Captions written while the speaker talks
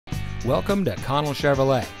Welcome to Connell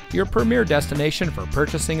Chevrolet, your premier destination for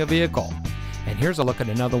purchasing a vehicle. And here's a look at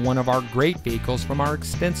another one of our great vehicles from our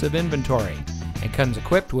extensive inventory. It comes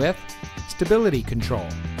equipped with stability control,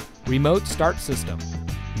 remote start system,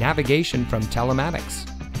 navigation from telematics,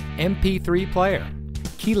 MP3 player,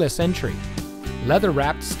 keyless entry,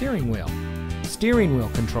 leather-wrapped steering wheel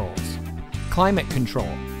controls, climate control,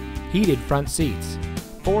 heated front seats,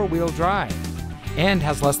 four-wheel drive, and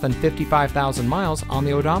has less than 55,000 miles on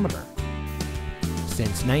the odometer.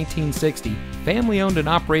 Since 1960, family-owned and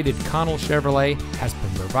operated Connell Chevrolet has been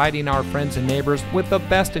providing our friends and neighbors with the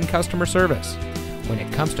best in customer service. When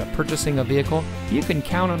it comes to purchasing a vehicle, you can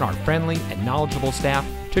count on our friendly and knowledgeable staff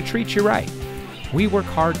to treat you right. We work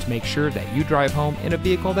hard to make sure that you drive home in a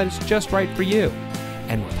vehicle that is just right for you.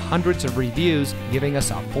 And with hundreds of reviews giving us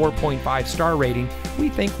a 4.5 star rating, we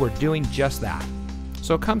think we're doing just that.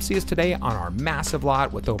 So come see us today on our massive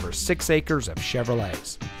lot with over 6 acres of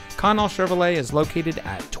Chevrolets. Connell Chevrolet is located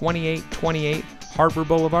at 2828 Harbor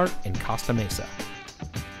Boulevard in Costa Mesa.